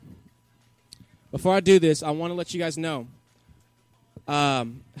Before I do this, I want to let you guys know. How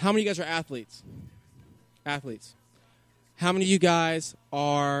many of you guys are athletes? Athletes. How many of you guys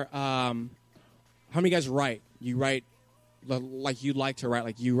are, how many of you guys write? You write like you like to write,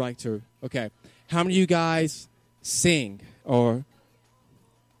 like you like to, okay. How many of you guys sing or,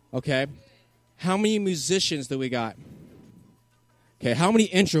 okay. How many musicians do we got? Okay, how many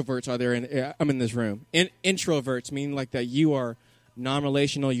introverts are there in this room? Introverts mean like that you are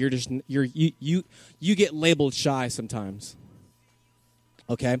non-relational, you get labeled shy sometimes.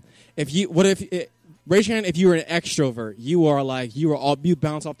 Okay? Raise your hand if you're an extrovert. You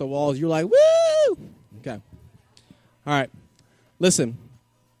bounce off the walls, you're like, woo! Okay. All right. Listen,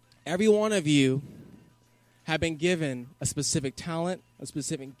 every one of you have been given a specific talent, a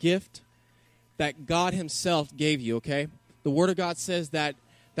specific gift that God himself gave you, okay? The Word of God says that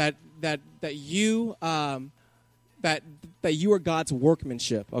you are God's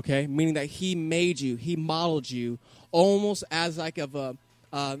workmanship, okay? Meaning that he made you, he modeled you almost as like the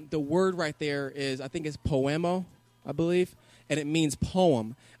word right there is, I think it's poemo, I believe, and it means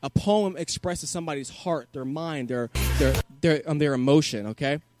poem. A poem expresses somebody's heart, their mind, their emotion,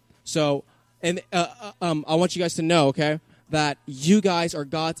 okay? So, and I want you guys to know, okay, that you guys are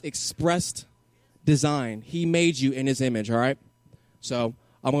God's expressed design. He made you in his image, all right? So,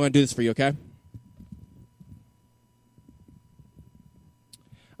 I'm going to do this for you, okay?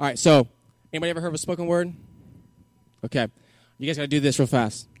 All right, so, anybody ever heard of a spoken word? Okay. You guys got to do this real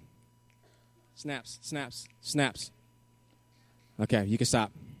fast. Snaps, snaps, snaps. Okay, you can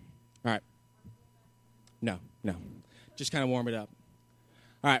stop. All right. No. Just kind of warm it up.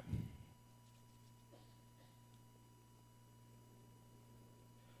 All right.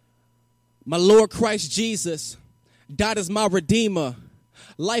 My Lord Christ Jesus died as my Redeemer.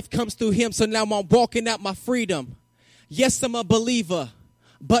 Life comes through him, so now I'm walking out my freedom. Yes, I'm a believer,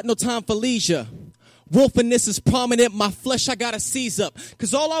 but no time for leisure. Wolfishness is prominent. My flesh I gotta seize up.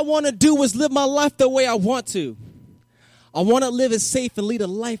 Because all I want to do is live my life the way I want to. I want to live as safe and lead a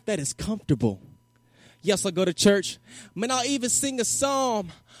life that is comfortable. Yes, I'll go to church. Man, I'll even sing a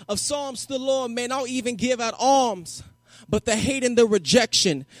psalm of psalms to the Lord. Man, I'll even give out alms. But the hate and the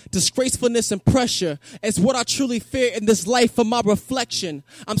rejection, disgracefulness and pressure is what I truly fear in this life for my reflection.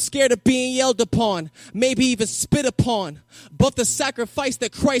 I'm scared of being yelled upon, maybe even spit upon. But the sacrifice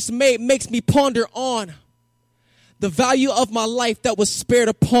that Christ made makes me ponder on the value of my life that was spared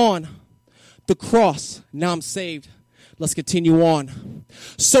upon the cross. Now I'm saved. Let's continue on.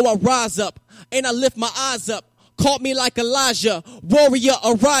 So I rise up and I lift my eyes up. Caught me like Elijah, warrior,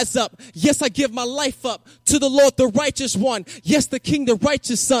 arise up. Yes, I give my life up to the Lord, the righteous one. Yes, the King, the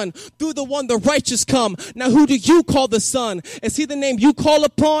righteous son. Through the one, the righteous come. Now, who do you call the son? Is he the name you call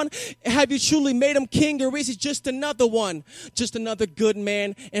upon? Have you truly made him king, or is he just another one? Just another good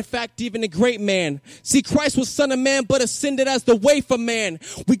man. In fact, even a great man. See, Christ was son of man, but ascended as the way for man.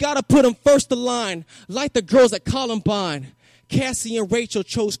 We got to put him first in line, like the girls at Columbine. Cassie and Rachel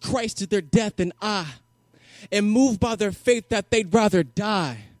chose Christ to their death, and and moved by their faith that they'd rather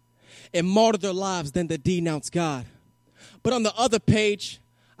die and martyr their lives than to denounce God. But on the other page,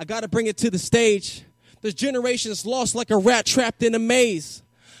 I got to bring it to the stage. There's generations lost like a rat trapped in a maze.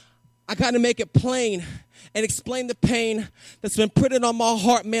 I got to make it plain and explain the pain that's been printed on my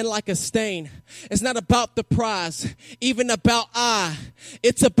heart, man, like a stain. It's not about the prize, even about I.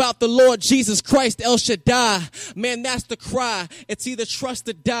 It's about the Lord Jesus Christ, El Shaddai. Man, that's the cry. It's either trust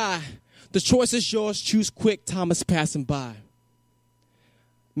or die. The choice is yours. Choose quick. Time is passing by.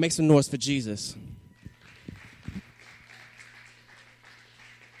 Make some noise for Jesus.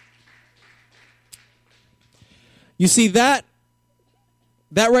 You see, that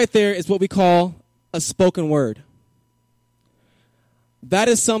right there is what we call a spoken word. That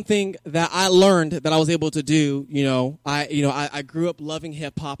is something that I learned that I was able to do. I grew up loving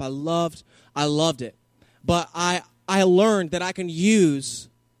hip hop. I loved it. But I learned that I can use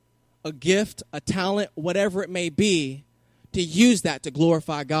a gift, a talent, whatever it may be, to use that to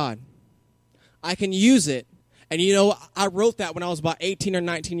glorify God. I can use it. And I wrote that when I was about 18 or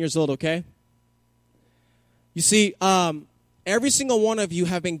 19 years old, okay? You see, every single one of you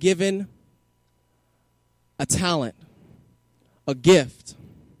have been given a talent, a gift.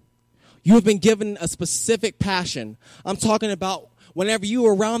 You have been given a specific passion. I'm talking about whenever you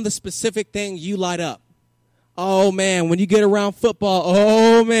are around the specific thing, you light up. Oh, man, when you get around football,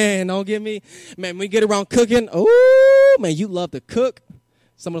 oh, man, don't get me. Man, when you get around cooking, oh, man, you love to cook.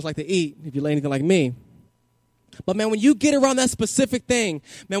 Some of us like to eat, if you're anything like me. But, man, when you get around that specific thing,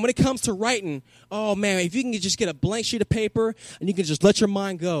 man, when it comes to writing, oh, man, if you can just get a blank sheet of paper and you can just let your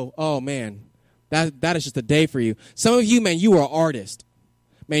mind go, oh, man, that is just a day for you. Some of you, man, you are an artist.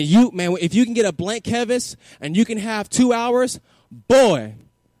 Man, if you can get a blank canvas and you can have 2 hours, boy,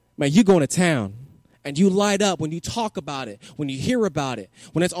 man, you going to town. And you light up when you talk about it, when you hear about it,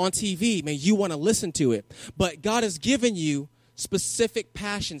 when it's on TV, man, you want to listen to it. But God has given you specific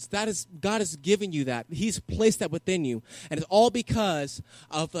passions. God has given you that. He's placed that within you. And it's all because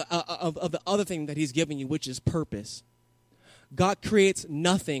of the other thing that he's given you, which is purpose. God creates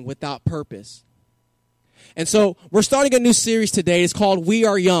nothing without purpose. And so we're starting a new series today. It's called We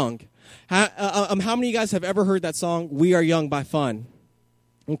Are Young. How many of you guys have ever heard that song, We Are Young by Fun?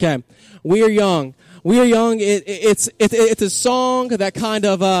 Okay, We Are Young. We Are Young. It's a song that kind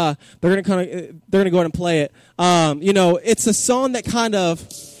of they're gonna go ahead and play it. It's a song that kind of,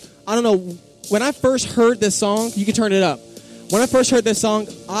 I don't know. When I first heard this song, you can turn it up. When I first heard this song,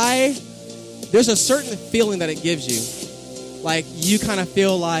 there's a certain feeling that it gives you. Like you kind of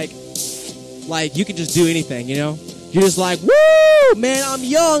feel like you can just do anything. You're just like, woo, man, I'm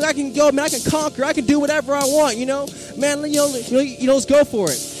young. I can go, man. I can conquer. I can do whatever I want. Man. Let's go for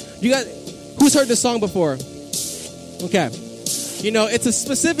it. Who's heard this song before? Okay. It's a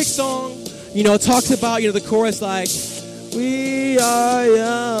specific song. It talks about, the chorus like, we are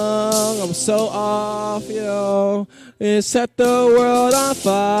young, I'm so off, it set the world on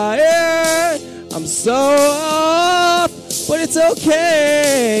fire, I'm so off, but it's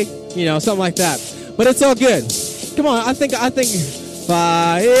okay. Something like that. But it's all good. Come on, I think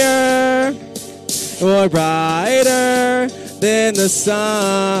fire, or brighter than the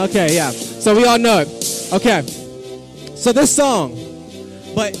sun. Okay, yeah. So we all know it. Okay. So this song,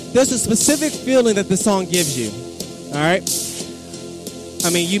 but there's a specific feeling that this song gives you. All right.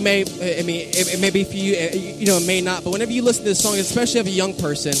 It may be for you. It may not. But whenever you listen to this song, especially as a young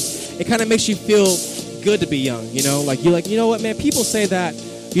person, it kind of makes you feel good to be young. Like you're like, you know what, man? People say that.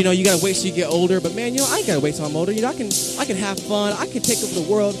 You gotta wait till you get older, but man, I ain't gotta wait till I'm older. I can have fun. I can take over the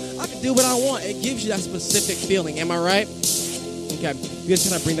world. I can do what I want. It gives you that specific feeling. Am I right? Okay, you guys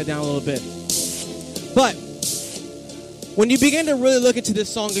kind of bring that down a little bit. But when you begin to really look into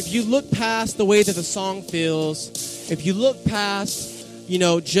this song, if you look past the way that the song feels, if you look past,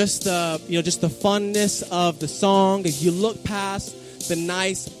 just the funness of the song, if you look past the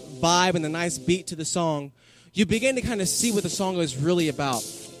nice vibe and the nice beat to the song, you begin to kind of see what the song is really about.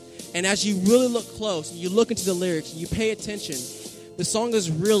 And as you really look close and you look into the lyrics and you pay attention, the song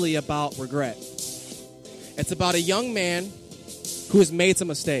is really about regret. It's about a young man who has made some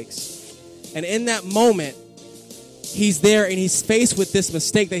mistakes. And in that moment, he's there and he's faced with this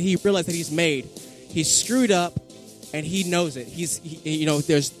mistake that he realized that he's made. He's screwed up and he knows it.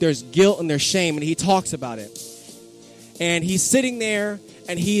 There's guilt and there's shame, and he talks about it. And he's sitting there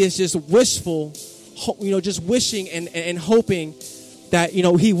and he is just wishful, just wishing and hoping that,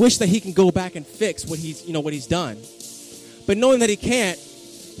 he wished that he can go back and fix what he's done. But knowing that he can't,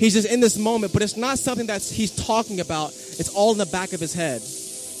 he's just in this moment, but it's not something that he's talking about. It's all in the back of his head.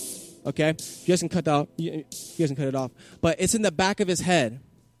 Okay? You guys can cut that off. You guys can cut it off. But it's in the back of his head.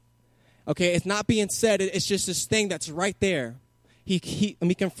 Okay? It's not being said. It's just this thing that's right there. He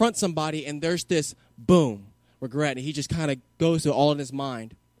confronts somebody, and there's this boom, regret, and he just kind of goes to all in his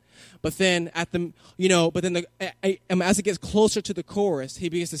mind. But then as it gets closer to the chorus, he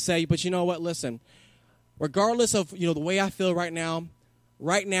begins to say, but you know what? Listen, regardless of, the way I feel right now,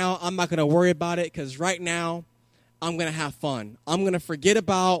 I'm not going to worry about it, because right now, I'm going to have fun. I'm going to forget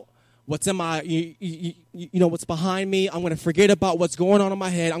about what's in my, what's behind me. I'm going to forget about what's going on in my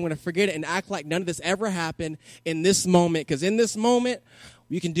head. I'm going to forget it and act like none of this ever happened in this moment. Because in this moment,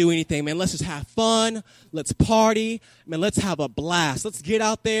 you can do anything, man. Let's just have fun. Let's party. Man, let's have a blast. Let's get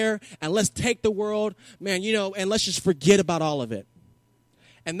out there and let's take the world, man, and let's just forget about all of it.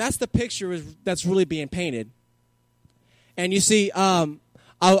 And that's the picture that's really being painted. And you see, I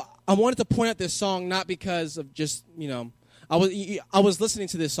wanted to point out this song not because of just, I was listening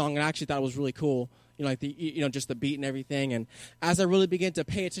to this song and I actually thought it was really cool, just the beat and everything. And as I really began to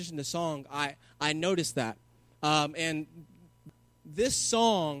pay attention to the song, I noticed that. And this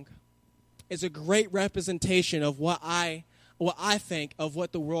song is a great representation of what I think of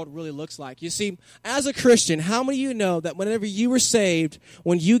what the world really looks like. You see, as a Christian, how many of you know that whenever you were saved,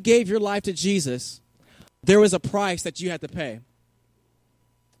 when you gave your life to Jesus, there was a price that you had to pay?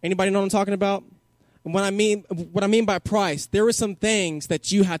 Anybody know what I'm talking about? And what I mean by price, there were some things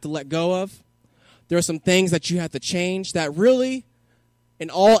that you had to let go of. There are some things that you had to change that really, in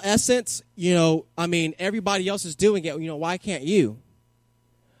all essence, everybody else is doing it. Why can't you?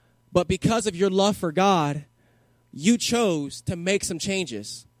 But because of your love for God, you chose to make some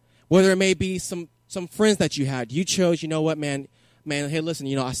changes. Whether it may be some friends that you had. You chose, man, hey,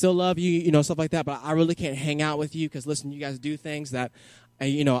 listen, I still love you, stuff like that, but I really can't hang out with you because, listen, you guys do things that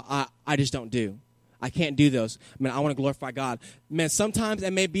And, I just don't do. I can't do those. I want to glorify God. Man, sometimes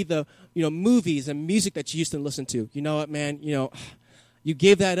it may be the, movies and music that you used to listen to. You know what, man? You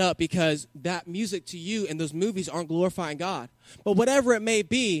gave that up because that music to you and those movies aren't glorifying God. But whatever it may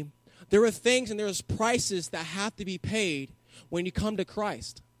be, there are things and there's prices that have to be paid when you come to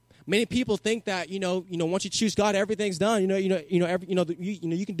Christ. Many people think that once you choose God, everything's done.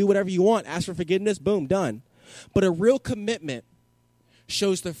 You can do whatever you want. Ask for forgiveness, boom, done. But a real commitment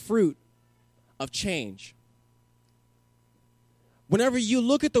shows the fruit of change. Whenever you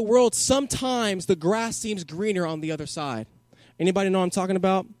look at the world, sometimes the grass seems greener on the other side. Anybody know what I'm talking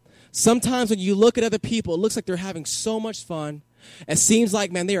about? Sometimes when you look at other people, it looks like they're having so much fun. It seems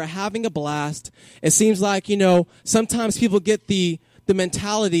like, man, they are having a blast. It seems like, sometimes people get the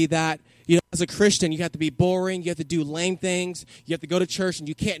mentality that, as a Christian, you have to be boring, you have to do lame things, you have to go to church, and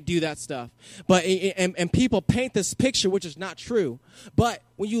you can't do that stuff. But and people paint this picture, which is not true. But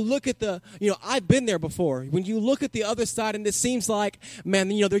when you look at I've been there before. When you look at the other side, and it seems like, man,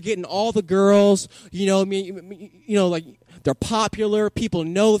 they're getting all the girls, like they're popular, people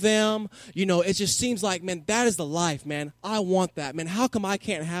know them. It just seems like, man, that is the life, man. I want that, man. How come I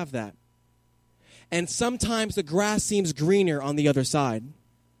can't have that? And sometimes the grass seems greener on the other side.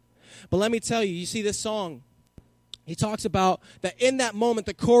 But let me tell you, you see this song, he talks about that in that moment,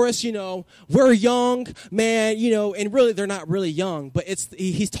 the chorus, we're young, man, and really they're not really young, but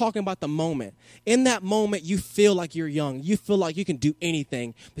he's talking about the moment. In that moment, you feel like you're young. You feel like you can do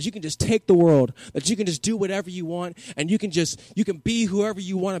anything, that you can just take the world, that you can just do whatever you want, and you can be whoever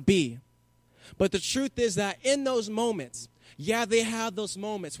you want to be. But the truth is that in those moments, yeah, they have those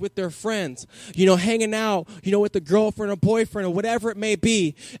moments with their friends, hanging out, with the girlfriend or boyfriend or whatever it may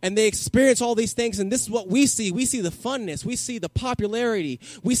be. And they experience all these things. And this is what we see. We see the funness. We see the popularity.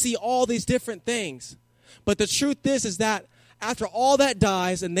 We see all these different things. But the truth is that after all that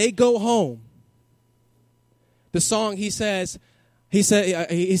dies and they go home, the song he says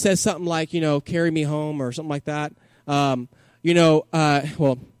something like, carry me home or something like that. Well,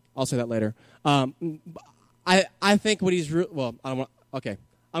 I'll say that later. I think what he's well, I don't want. Okay,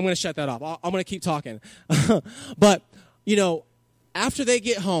 I'm going to shut that off. I'm going to keep talking. But after they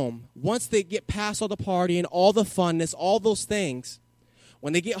get home, once they get past all the party and all the funness, all those things,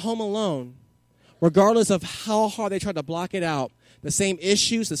 when they get home alone, regardless of how hard they try to block it out, the same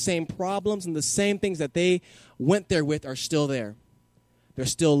issues, the same problems, and the same things that they went there with are still there. They're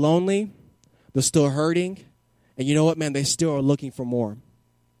still lonely. They're still hurting, and you know what, man? They still are looking for more.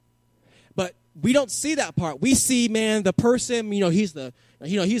 But we don't see that part. We see, man, the person, he's the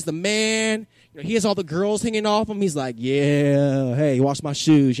man. He has all the girls hanging off him. He's like, yeah, hey, wash my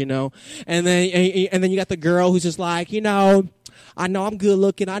shoes, And then you got the girl who's just like, I know I'm good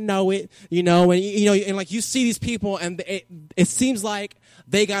looking. I know it, and like you see these people and it seems like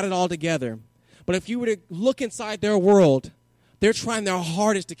they got it all together. But if you were to look inside their world, they're trying their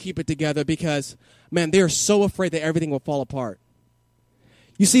hardest to keep it together because, man, they're so afraid that everything will fall apart.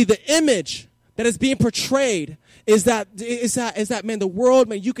 You see, the image that is being portrayed is that man, the world,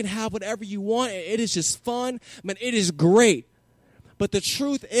 man, you can have whatever you want. It is just fun, man. It is great. But the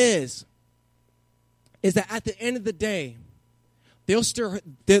truth is that at the end of the day, they're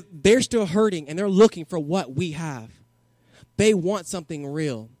still hurting and they're looking for what we have. They want something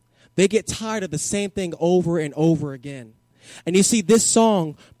real. They get tired of the same thing over and over again. And you see, this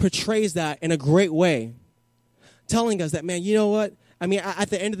song portrays that in a great way, telling us that, man, you know what? I mean, at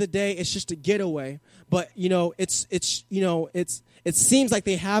the end of the day, it's just a getaway. But it seems like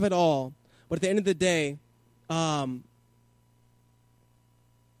they have it all. But at the end of the day,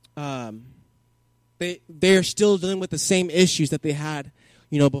 they're still dealing with the same issues that they had,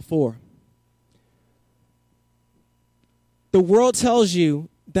 before. The world tells you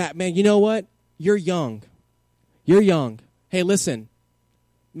that, man, you know what? You're young. You're young. Hey, listen,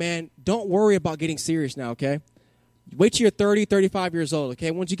 man, don't worry about getting serious now, okay? Wait till you're 30, 35 years old, okay?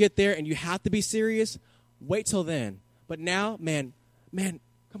 Once you get there and you have to be serious, wait till then. But now, man,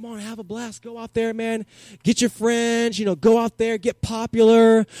 come on, have a blast. Go out there, man. Get your friends, go out there, get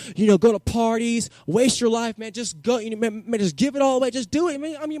popular, go to parties, waste your life, man. Just go, man, just give it all away. Just do it. I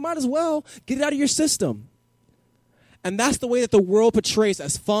mean, you might as well get it out of your system. And that's the way that the world portrays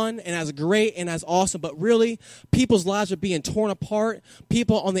as fun and as great and as awesome. But really, people's lives are being torn apart.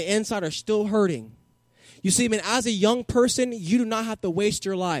 People on the inside are still hurting. You see, man, as a young person, you do not have to waste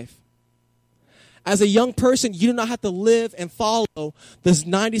your life. As a young person, you do not have to live and follow this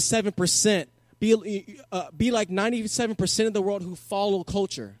 97%. Be like 97% of the world who follow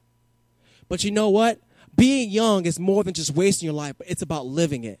culture. But you know what? Being young is more than just wasting your life, but it's about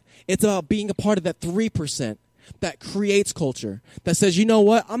living it. It's about being a part of that 3%. that creates culture, that says, you know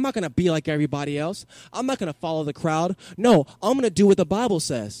what, I'm not going to be like everybody else. I'm not going to follow the crowd. No, I'm going to do what the Bible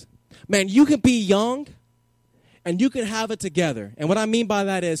says. Man, you can be young and you can have it together. And what I mean by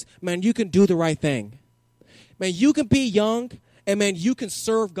that is, man, you can do the right thing. Man, you can be young and, man, you can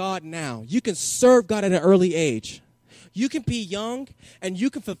serve God now. You can serve God at an early age. You can be young and you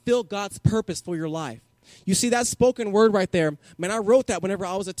can fulfill God's purpose for your life. You see that spoken word right there? Man, I wrote that whenever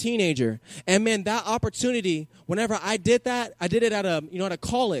I was a teenager. And, man, that opportunity, whenever I did that, I did it at a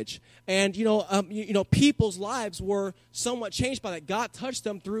college. And, people's lives were somewhat changed by that. God touched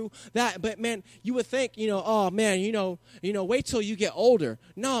them through that. But, man, you would think, wait till you get older.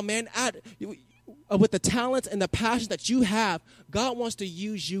 No, man, with the talents and the passion that you have, God wants to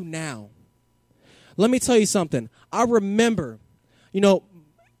use you now. Let me tell you something. I remember,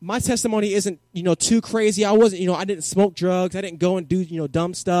 my testimony isn't, too crazy. I wasn't, I didn't smoke drugs. I didn't go and do,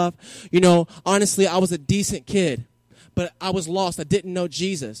 dumb stuff. Honestly, I was a decent kid, but I was lost. I didn't know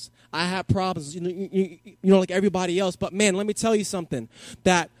Jesus. I had problems, like everybody else. But, man, let me tell you something,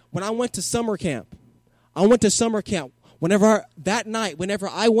 that when I went to summer camp, whenever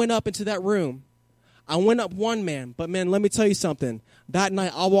I went up into that room, I went up one man. But, man, let me tell you something. That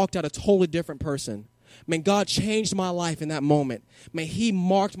night, I walked out a totally different person. Man, God changed my life in that moment. Man, he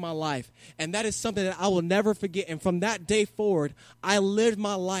marked my life. And that is something that I will never forget. And from that day forward, I lived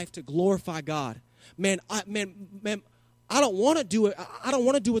my life to glorify God. Man, I don't want to do it. I don't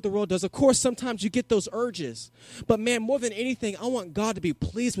want to do what the world does. Of course, sometimes you get those urges. But, man, more than anything, I want God to be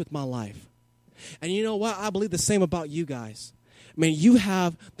pleased with my life. And you know what? I believe the same about you guys. Man, you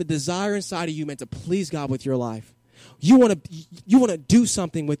have the desire inside of you, man, to please God with your life. You want to do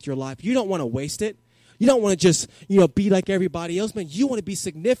something with your life. You don't want to waste it. You don't want to just, be like everybody else. Man, you want to be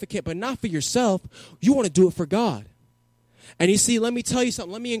significant, but not for yourself. You want to do it for God. And you see, let me tell you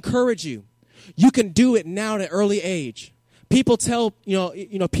something. Let me encourage you. You can do it now at an early age. People tell,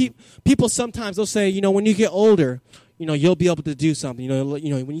 people sometimes they'll say, when you get older, you'll be able to do something.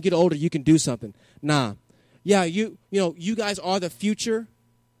 When you get older, you can do something. Nah. Yeah, you guys are the future,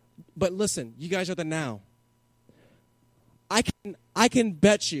 but listen, you guys are the now. I can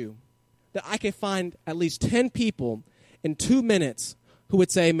bet you that I can find at least 10 people in 2 minutes who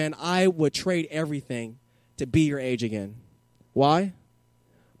would say, man, I would trade everything to be your age again. Why?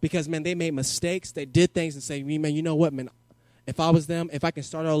 Because, man, they made mistakes. They did things and say, man, you know what, man, if I was them, if I can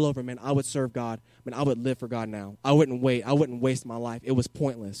start all over, man, I would serve God. Man, I would live for God now. I wouldn't wait. I wouldn't waste my life. It was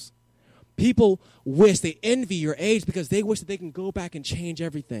pointless. People they envy your age because they wish that they can go back and change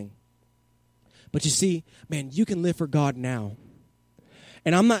everything. But you see, man, you can live for God now.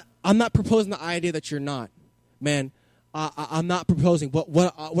 And I'm not proposing the idea that you're not. Man, I'm not proposing. But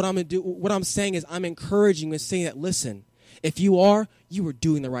what I'm going to do, what I'm saying is I'm encouraging and saying that, listen, if you are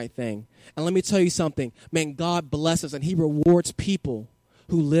doing the right thing. And let me tell you something. Man, God blesses and he rewards people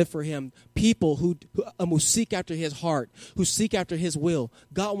who live for him, people who seek after his heart, who seek after his will.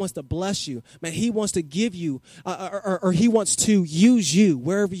 God wants to bless you. Man, he wants to give you, or he wants to use you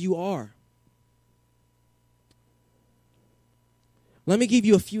wherever you are. Let me give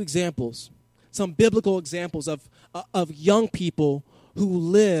you a few examples, some biblical examples of young people who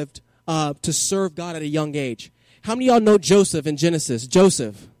lived to serve God at a young age. How many of y'all know Joseph in Genesis?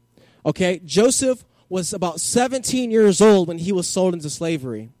 Joseph. Okay, Joseph was about 17 years old when he was sold into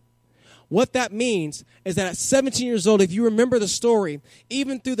slavery. What that means is that at 17 years old, if you remember the story,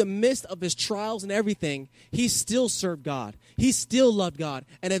 even through the midst of his trials and everything, he still served God. He still loved God.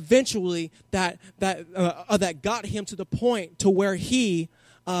 And eventually that got him to the point to where he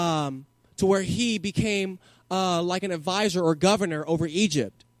became like an advisor or governor over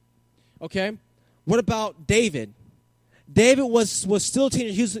Egypt. Okay? What about David? David was still a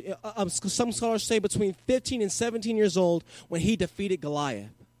teenager. He was, some scholars say, between 15 and 17 years old when he defeated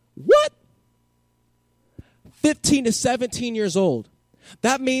Goliath. What? 15 to 17 years old.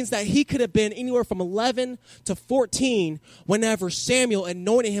 That means that he could have been anywhere from 11 to 14 whenever Samuel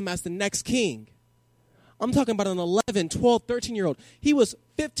anointed him as the next king. I'm talking about an 11, 12, 13-year-old. He was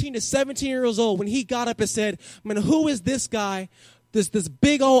 15 to 17 years old when he got up and said, man, who is this guy, this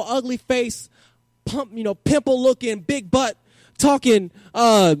big old ugly face, pimple-looking, big butt, talking,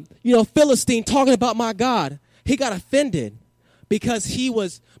 Philistine, talking about my God. He got offended because he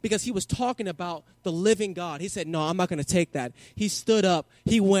was talking about the living God. He said, no, I'm not going to take that. He stood up,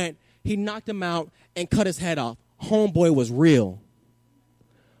 he went, he knocked him out and cut his head off. Homeboy was real.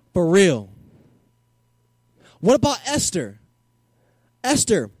 For real. What about Esther?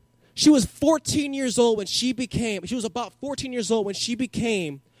 Esther, she was 14 years old when she was about 14 years old when she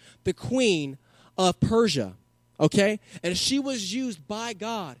became the queen of Persia, okay? And she was used by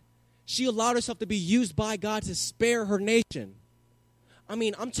God. She allowed herself to be used by God to spare her nation. I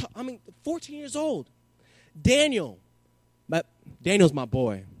mean, 14 years old. Daniel's my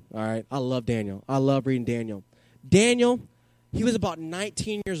boy, all right? I love Daniel. I love reading Daniel. Daniel, he was about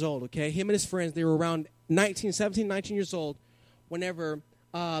 19 years old, okay? Him and his friends, they were around 17, 19 years old whenever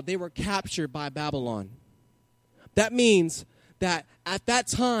they were captured by Babylon. That means that at that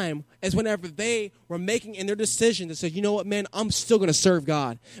time is whenever they were making in their decision to say, you know what, man, I'm still going to serve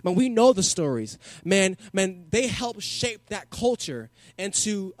God. Man, we know the stories. Man, they helped shape that culture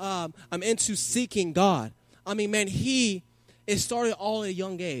into seeking God. I mean, man, it started all at a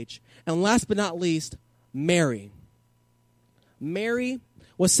young age. And last but not least, Mary. Mary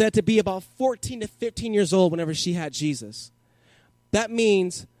was said to be about 14 to 15 years old whenever she had Jesus. That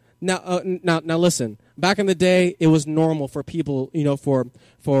means, now listen, back in the day, it was normal for people, for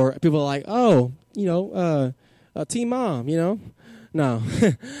people like, teen mom, No.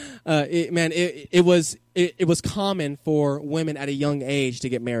 It was common for women at a young age to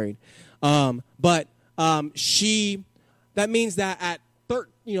get married. That means that at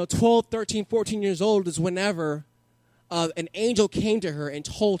 12, 13, 14 years old is whenever an angel came to her and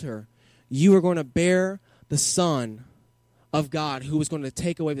told her, you are going to bear the Son of God who was going to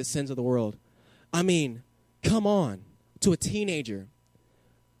take away the sins of the world. I mean, come on, to a teenager.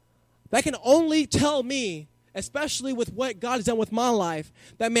 That can only tell me, especially with what God has done with my life,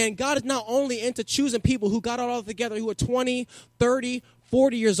 that, man, God is not only into choosing people who got it all together, who are 20, 30,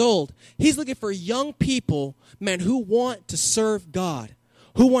 40 years old. He's looking for young people, man, who want to serve God,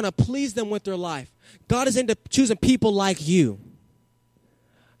 who want to please them with their life. God is into choosing people like you.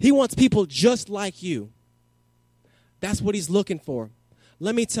 He wants people just like you. That's what he's looking for.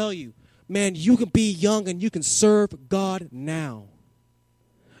 Let me tell you, man, you can be young and you can serve God now.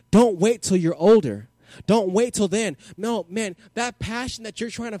 Don't wait till you're older. Don't wait till then. No, man, that passion that you're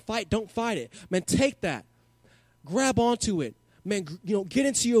trying to fight, don't fight it. Man, take that. Grab onto it. Man, get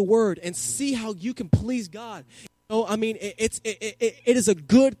into your word and see how you can please God. It is a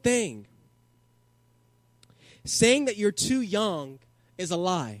good thing. Saying that you're too young is a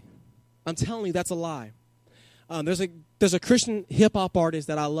lie. I'm telling you, that's a lie. There's a Christian hip-hop artist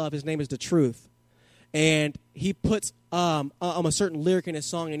that I love. His name is The Truth. And he puts a certain lyric in his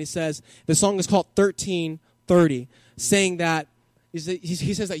song, and he says, the song is called 1330, saying that, he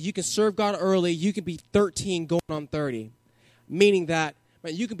says that you can serve God early, you can be 13 going on 30. Meaning that,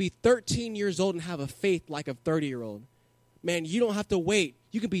 man, you can be 13 years old and have a faith like a 30-year-old. Man, you don't have to wait.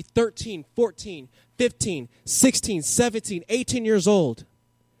 You can be 13, 14, 15, 16, 17, 18 years old,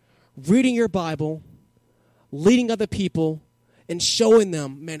 reading your Bible, leading other people, and showing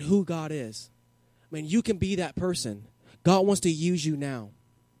them, man, who God is. Man, you can be that person. God wants to use you now.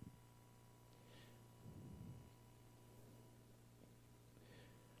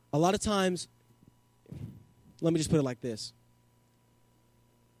 A lot of times, let me just put it like this.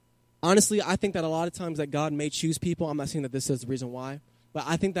 Honestly, I think that a lot of times that God may choose people. I'm not saying that this is the reason why, but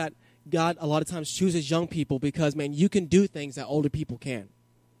I think that God a lot of times chooses young people because, man, you can do things that older people can't.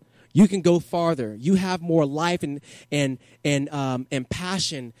 You can go farther. You have more life and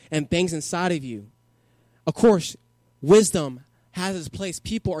passion and things inside of you. Of course, wisdom has its place.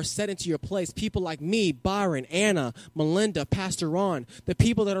 People are set into your place. People like me, Byron, Anna, Melinda, Pastor Ron, the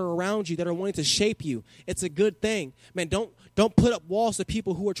people that are around you that are wanting to shape you. It's a good thing. Man, don't put up walls to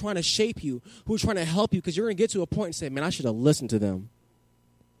people who are trying to shape you, who are trying to help you, because you're going to get to a point and say, man, I should have listened to them.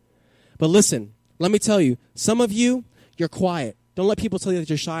 But listen, let me tell you, some of you, you're quiet. Don't let people tell you that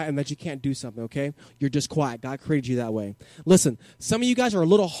you're shy and that you can't do something, okay? You're just quiet. God created you that way. Listen, some of you guys are a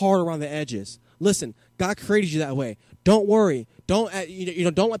little hard around the edges. Listen, God created you that way. Don't worry. Don't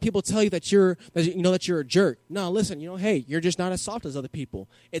let people tell you that you're a jerk. No, listen, hey, you're just not as soft as other people.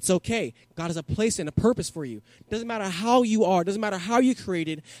 It's okay. God has a place and a purpose for you. Doesn't matter how you are. Doesn't matter how you're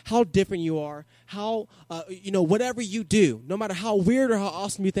created, how different you are, how whatever you do, no matter how weird or how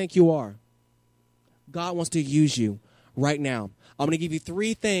awesome you think you are. God wants to use you right now. I'm going to give you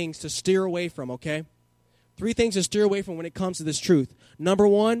 3 things to steer away from, okay? 3 things to steer away from when it comes to this truth. Number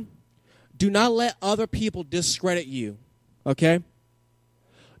 1, do not let other people discredit you, okay?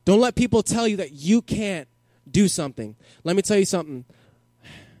 Don't let people tell you that you can't do something. Let me tell you something.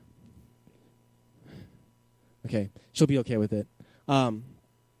 Okay, she'll be okay with it.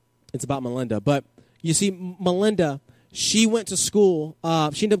 It's about Melinda. But you see, Melinda, she went to school.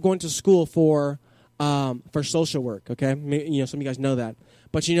 She ended up going to school for social work, okay? Some of you guys know that.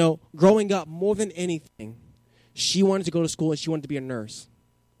 But, growing up, more than anything, she wanted to go to school and she wanted to be a nurse.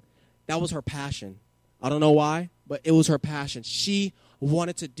 That was her passion. I don't know why, but it was her passion. She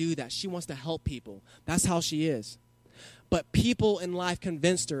wanted to do that. She wants to help people. That's how she is. But people in life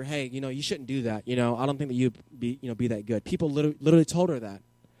convinced her, hey, you shouldn't do that. I don't think that you'd be that good. People literally told her that,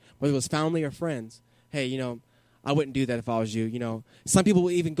 whether it was family or friends. Hey, I wouldn't do that if I was you. Some people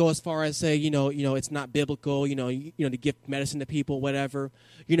will even go as far as say, it's not biblical. To give medicine to people, whatever.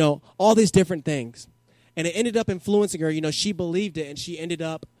 All these different things, and it ended up influencing her. She believed it, and she ended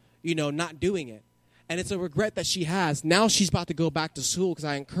up, not doing it. And it's a regret that she has. Now she's about to go back to school because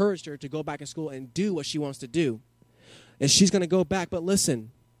I encouraged her to go back to school and do what she wants to do. And she's going to go back. But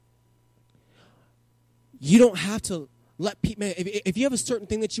listen, you don't have to let people, if you have a certain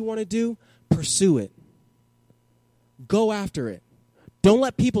thing that you want to do, pursue it. Go after it. Don't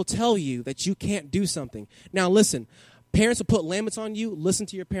let people tell you that you can't do something. Now, listen, parents will put limits on you. Listen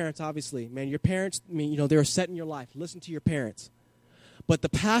to your parents, obviously. Man, your parents, they're set in your life. Listen to your parents. But the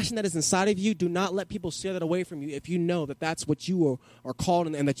passion that is inside of you, do not let people steer that away from you if you know that that's what you are called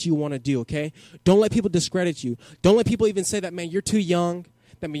and that you want to do, okay? Don't let people discredit you. Don't let people even say that, man, you're too young,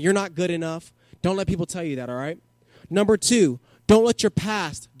 that you're not good enough. Don't let people tell you that, all right? Number 2, don't let your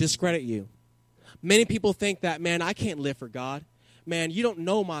past discredit you. Many people think that, man, I can't live for God. Man, you don't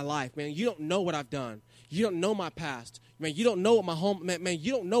know my life. Man, you don't know what I've done. You don't know my past. Man, you don't know what my home, man,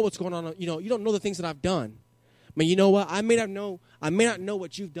 you don't know what's going on. You don't know the things that I've done. Man, you know what? I may not know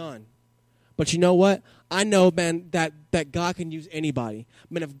what you've done. But you know what? I know, man, that God can use anybody.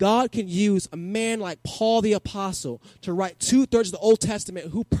 Man, if God can use a man like Paul the Apostle to write 2/3 of the Old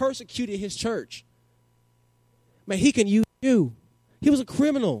Testament who persecuted his church, man, he can use you. He was a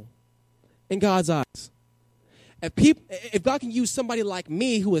criminal in God's eyes. If God can use somebody like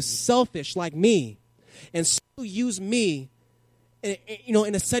me who is selfish like me and still use me,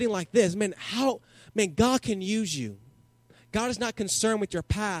 in a setting like this, man, God can use you. God is not concerned with your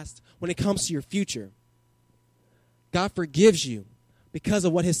past when it comes to your future. God forgives you because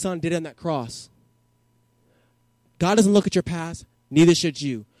of what his son did on that cross. God doesn't look at your past, neither should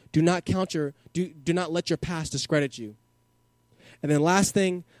you. Do not let your past discredit you. And then last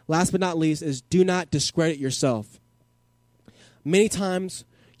but not least, is do not discredit yourself. Many times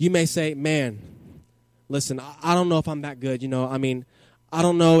you may say, man, listen, I don't know if I'm that good. I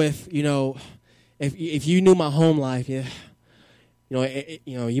don't know if you knew my home life, you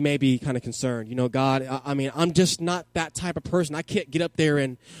may be kind of concerned. God, I'm just not that type of person. I can't get up there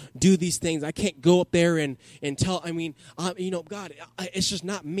and do these things. I can't go up there and tell. God, it's just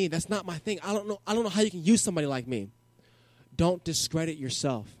not me. That's not my thing. I don't know how you can use somebody like me. Don't discredit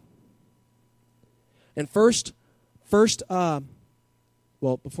yourself. And first, before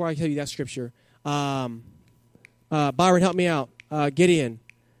I tell you that scripture, Byron, help me out. Gideon,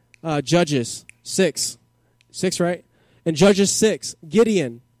 Judges 6, right? In Judges 6,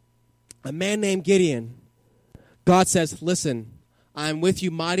 Gideon, a man named Gideon, God says, listen, I'm with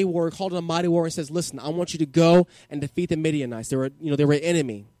you, mighty warrior, called him a mighty warrior, and says, listen, I want you to go and defeat the Midianites. They were an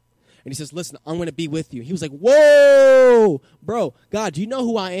enemy. And he says, listen, I'm going to be with you. He was like, whoa, bro, God, do you know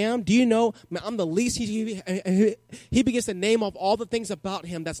who I am? Do you know, man, I'm the least. He begins to name off all the things about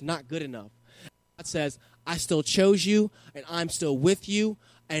him that's not good enough. God says, I still chose you, and I'm still with you,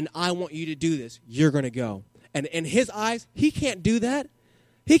 and I want you to do this. You're going to go. And in his eyes, he can't do that.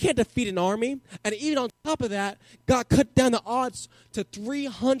 He can't defeat an army. And even on top of that, God cut down the odds to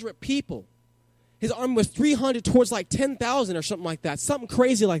 300 people. His army was 300 towards like 10,000 or something like that. Something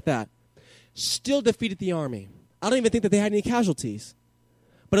crazy like that. Still defeated the army. I don't even think that they had any casualties.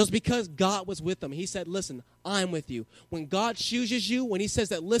 But it was because God was with them. He said, listen, I'm with you. When God chooses you, when he says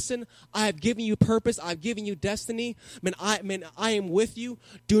that, listen, I have given you purpose, I've given you destiny, I am with you.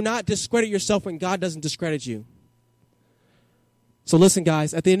 Do not discredit yourself when God doesn't discredit you. So listen,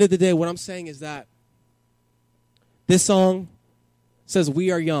 guys, at the end of the day, what I'm saying is that this song says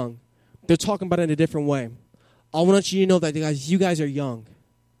we are young. They're talking about it in a different way. I want you to know that, guys, you guys are young.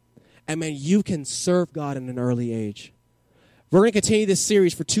 And, man, you can serve God in an early age. We're going to continue this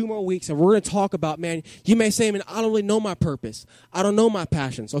series for 2 more weeks, and we're going to talk about, man, you may say, man, I don't really know my purpose. I don't know my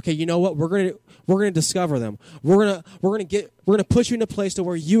passions. Okay, you know what? We're going to discover them. We're going to put you in a place to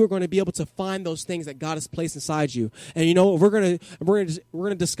where you are going to be able to find those things that God has placed inside you. And you know what? We're going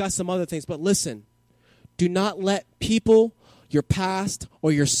to discuss some other things, but listen. Do not let people, your past,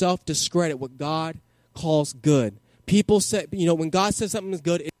 or yourself discredit what God calls good. People say, when God says something is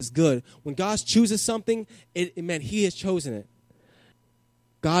good, it is good. When God chooses something, it meant he has chosen it.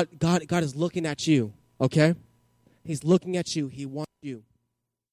 God is looking at you, okay? He's looking at you. He wants you.